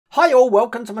Hi all,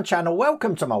 welcome to my channel,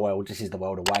 welcome to my world. This is the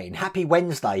world of Wayne. Happy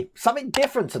Wednesday. Something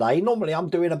different today. Normally I'm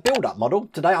doing a build-up model.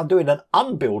 Today I'm doing an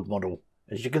unbuild model.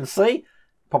 As you can see,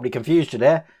 probably confused you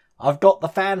there, I've got the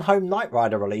Fanhome Knight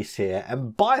Rider release here,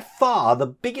 and by far the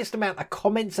biggest amount of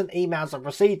comments and emails I've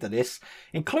received of this,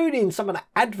 including some of the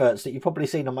adverts that you've probably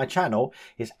seen on my channel,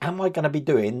 is am I going to be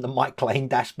doing the Mike Lane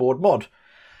dashboard mod?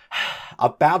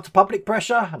 I've bowed to public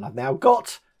pressure and I've now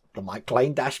got the Mike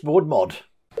Lane dashboard mod.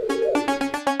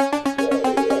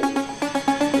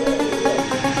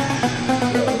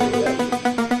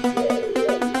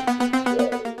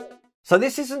 So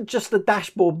this isn't just the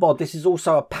dashboard mod, this is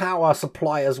also a power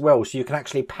supply as well. So you can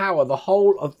actually power the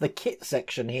whole of the kit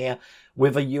section here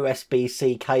with a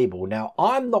USB-C cable. Now,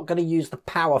 I'm not going to use the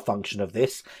power function of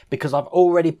this because I've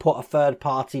already put a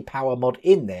third-party power mod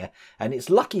in there. And it's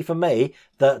lucky for me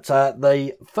that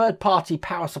the third-party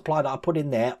power supply that I put in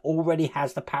there already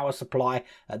has the power supply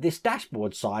at this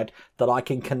dashboard side that I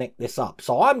can connect this up.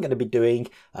 So I'm going to be doing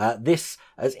this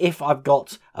as if I've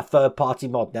got a third-party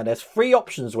mod. Now, there's three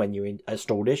options when you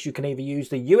install this. You can either use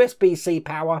the USB-C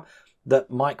power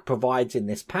that Mike provides in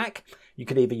this pack. You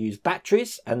can either use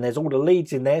batteries, and there's all the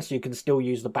leads in there, so you can still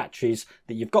use the batteries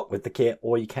that you've got with the kit,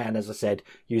 or you can, as I said,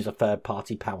 use a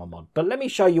third-party power mod. But let me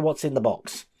show you what's in the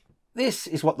box. This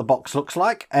is what the box looks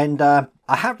like, and I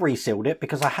have resealed it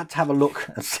because I had to have a look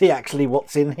and see actually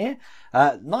what's in here.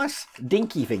 Nice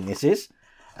dinky thing this is,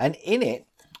 and in it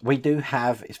we do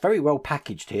have, it's very well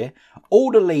packaged here,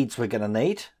 all the leads we're going to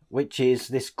need, which is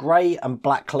this grey and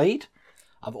black lead.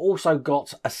 I've also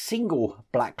got a single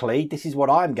black lead. This is what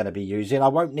I'm going to be using. I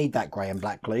won't need that grey and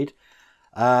black lead.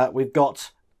 We've got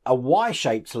a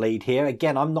Y-shaped lead here.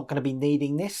 Again, I'm not going to be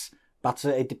needing this, but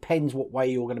it depends what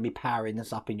way you're going to be powering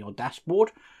this up in your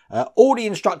dashboard. All the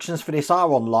instructions for this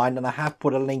are online, and I have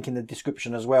put a link in the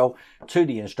description as well to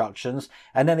the instructions.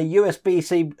 And then a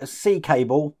USB-C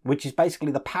cable, which is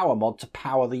basically the power mod to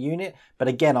power the unit. But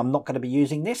again, I'm not going to be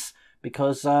using this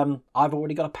because I've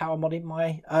already got a power mod in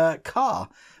my car.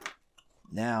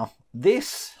 Now,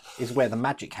 this is where the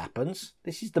magic happens.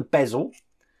 This is the bezel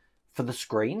for the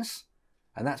screens,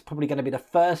 and that's probably going to be the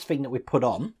first thing that we put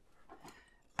on.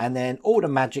 And then all the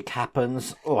magic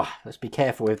happens, oh, let's be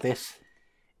careful with this,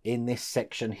 in this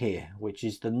section here, which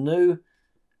is the new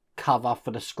cover for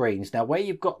the screens. Now, where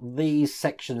you've got these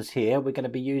sections here, we're going to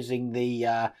be using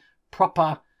the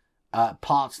proper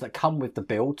parts that come with the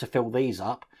build to fill these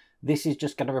up. This is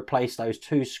just going to replace those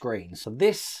two screens. So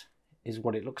this is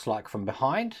what it looks like from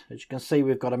behind. As you can see,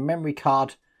 we've got a memory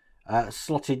card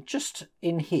slotted just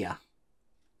in here.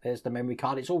 There's the memory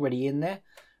card. It's already in there,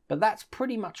 but that's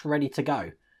pretty much ready to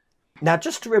go. Now,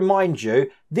 just to remind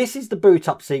you, this is the boot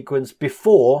up sequence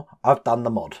before I've done the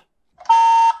mod.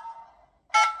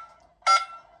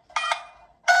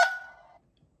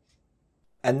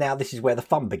 And now this is where the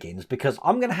fun begins, because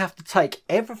I'm going to have to take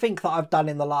everything that I've done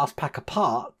in the last pack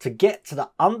apart to get to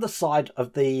the underside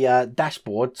of the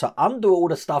dashboard, to undo all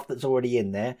the stuff that's already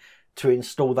in there, to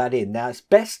install that in. Now, it's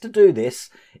best to do this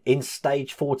in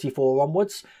stage 44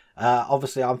 onwards.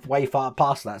 Obviously, I'm way far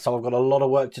past that, so I've got a lot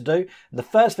of work to do. And the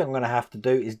first thing I'm going to have to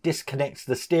do is disconnect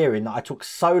the steering that I took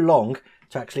so long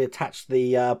to actually attach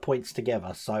the points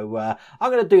together. So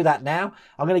I'm going to do that now.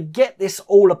 I'm going to get this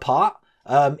all apart.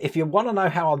 If you want to know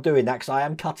how I'm doing that, because I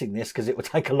am cutting this because it would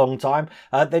take a long time,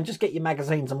 then just get your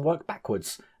magazines and work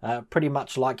backwards. Pretty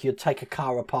much like you'd take a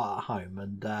car apart at home.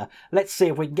 And let's see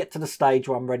if we can get to the stage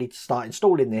where I'm ready to start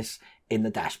installing this in the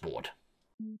dashboard.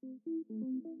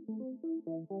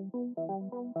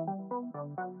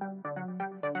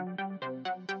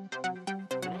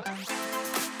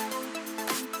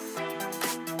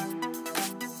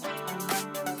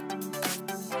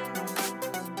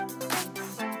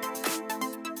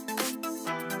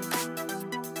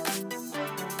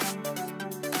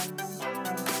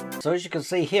 So as you can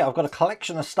see here, I've got a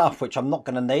collection of stuff which I'm not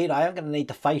going to need. I am going to need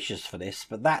the fascias for this,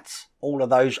 but that's all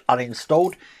of those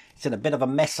uninstalled. It's in a bit of a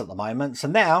mess at the moment. So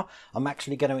now I'm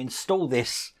actually going to install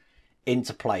this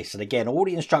into place. And again, all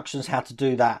the instructions how to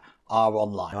do that are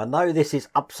online. I know this is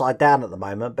upside down at the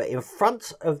moment, but in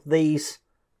front of these,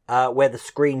 where the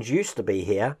screens used to be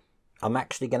here, I'm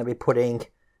actually going to be putting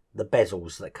the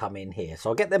bezels that come in here. So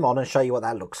I'll get them on and show you what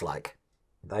that looks like.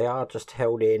 They are just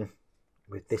held in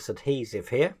with this adhesive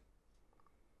here.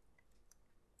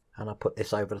 And I put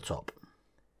this over the top.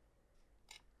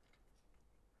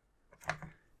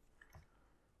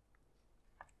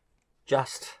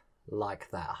 Just like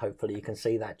that. Hopefully you can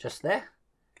see that just there.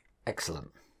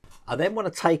 Excellent. I then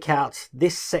want to take out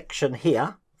this section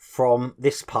here from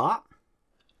this part.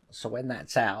 So when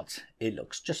that's out, it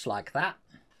looks just like that.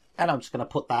 And I'm just going to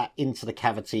put that into the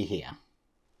cavity here.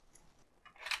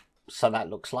 So that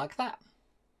looks like that.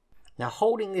 Now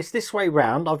holding this way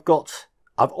round,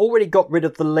 I've already got rid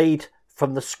of the lead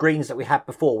from the screens that we had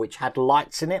before, which had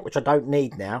lights in it, which I don't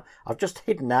need now. I've just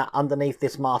hidden that underneath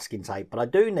this masking tape, but I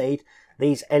do need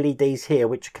these LEDs here,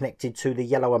 which are connected to the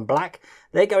yellow and black.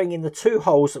 They're going in the 2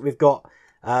 holes that we've got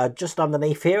just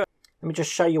underneath here. Let me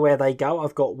just show you where they go.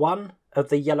 I've got one of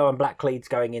the yellow and black leads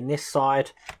going in this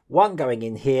side, one going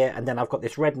in here, and then I've got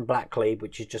this red and black lead,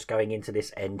 which is just going into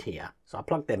this end here. So I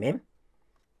plug them in,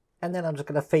 and then I'm just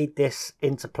going to feed this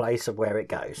into place of where it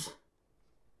goes.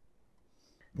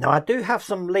 Now I do have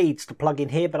some leads to plug in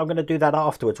here, but I'm going to do that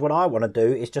afterwards. What I want to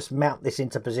do is just mount this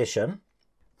into position.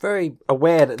 Very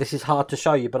aware that this is hard to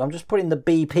show you, but I'm just putting the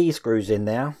BP screws in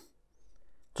now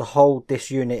to hold this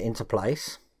unit into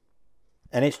place.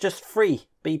 And it's just 3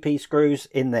 BP screws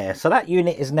in there. So that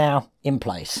unit is now in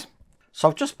place. So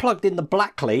I've just plugged in the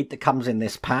black lead that comes in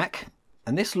this pack.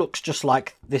 And this looks just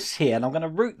like this here. And I'm going to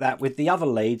route that with the other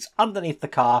leads underneath the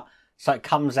car, so it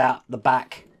comes out the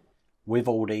back with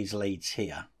all these leads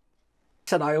here.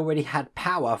 Said I already had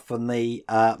power from the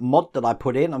mod that I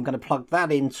put in. I'm going to plug that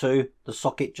into the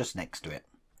socket just next to it.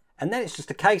 And then it's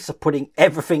just a case of putting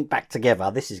everything back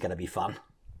together. This is going to be fun.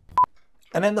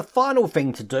 And then the final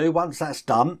thing to do once that's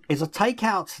done is to take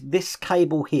out this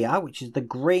cable here, which is the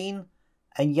green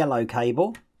and yellow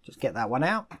cable. Just get that one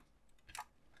out.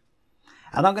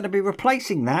 And I'm going to be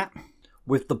replacing that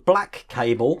with the black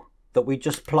cable that we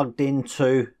just plugged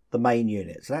into the main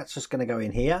unit. So that's just going to go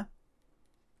in here.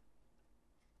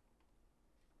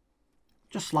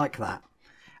 Just like that.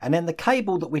 And then the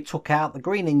cable that we took out, the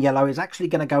green and yellow, is actually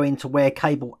going to go into where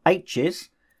cable H is,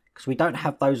 because we don't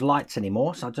have those lights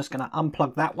anymore. So I'm just going to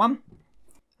unplug that one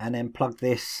and then plug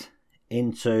this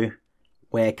into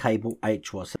where cable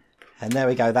H was. And there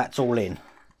we go, that's all in.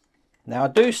 Now I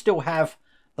do still have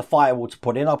the firewall to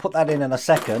put in. I'll put that in a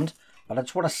second, but I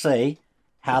just want to see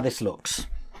how this looks.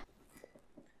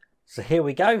 So here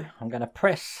we go. I'm going to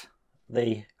press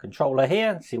the controller here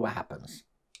and see what happens.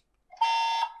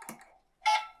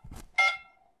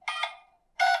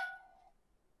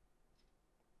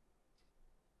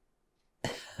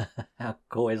 How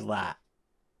cool is that?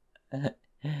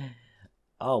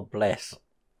 Oh, bless.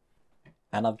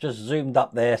 And I've just zoomed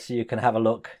up there so you can have a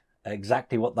look at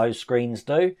exactly what those screens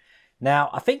do.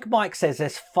 Now, I think Mike says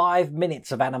there's 5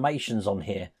 minutes of animations on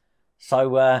here.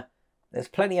 So there's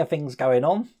plenty of things going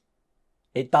on.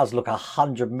 It does look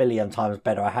 100 million times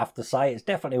better, I have to say. It's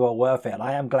definitely well worth it, and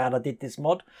I am glad I did this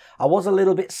mod. I was a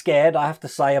little bit scared, I have to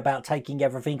say, about taking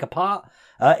everything apart.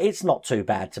 It's not too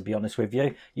bad, to be honest with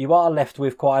you. You are left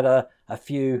with quite a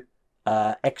few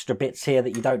extra bits here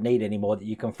that you don't need anymore that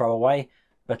you can throw away.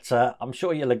 But I'm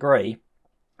sure you'll agree,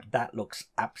 that looks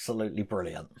absolutely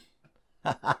brilliant.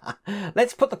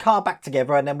 Let's put the car back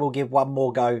together, and then we'll give one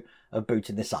more go of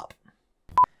booting this up.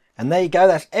 And there you go,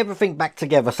 that's everything back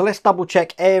together. So let's double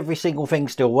check every single thing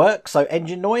still works. So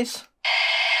engine noise.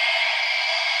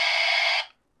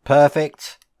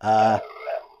 Perfect. The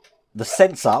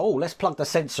sensor. Oh, let's plug the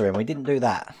sensor in. We didn't do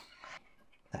that.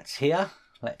 That's here.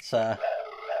 Let's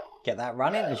get that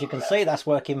running. As you can see, that's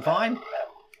working fine.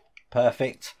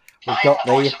 Perfect. We've got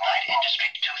the Industry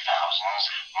 2000's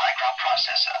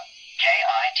microprocessor,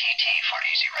 k.i.t.t for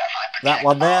easy ref. that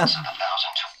one there.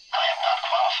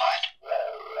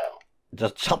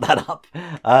 Just shut that up.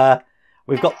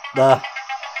 We've got the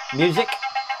music.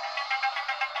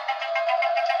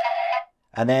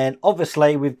 And then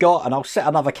obviously we've got, and I'll set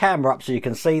another camera up so you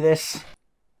can see this,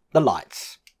 the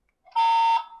lights.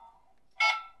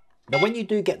 Now when you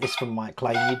do get this from Mike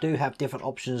Lane, you do have different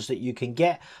options that you can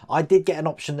get. I did get an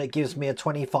option that gives me a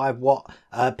 25 watt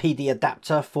PD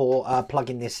adapter for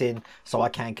plugging this in, so I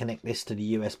can connect this to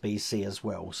the USB-C as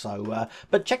well. So,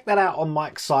 but check that out on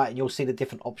Mike's site and you'll see the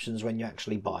different options when you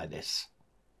actually buy this.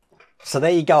 So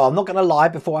there you go. I'm not going to lie,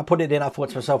 before I put it in, I thought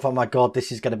to myself, oh my God,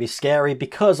 this is going to be scary,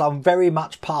 because I'm very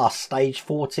much past stage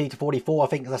 40 to 44. I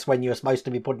think that's when you're supposed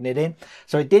to be putting it in.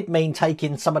 So it did mean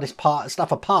taking some of this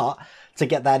stuff apart to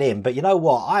get that in. But you know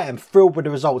what? I am thrilled with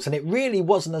the results, and it really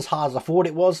wasn't as hard as I thought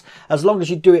it was. As long as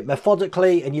you do it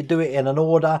methodically and you do it in an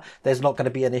order, there's not going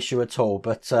to be an issue at all.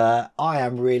 But I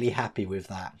am really happy with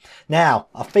that. Now,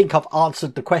 I think I've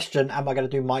answered the question, am I going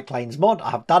to do Mike Lane's mod? I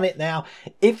have done it now.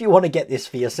 If you want to get this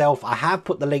for yourself, I have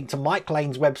put the link to Mike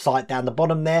Lane's website down the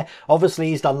bottom there. Obviously,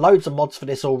 he's done loads of mods for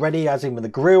this already, as in with the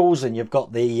grills, and you've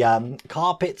got the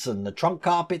carpets and the trunk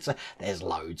carpets. There's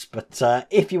loads. But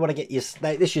if you want to get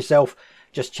this yourself,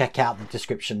 just check out the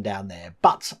description down there.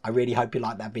 But I really hope you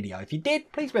liked that video. If you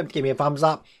did, please remember to give me a thumbs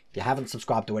up. If you haven't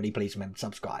subscribed already, please remember to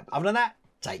subscribe. Other than that,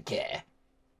 take care.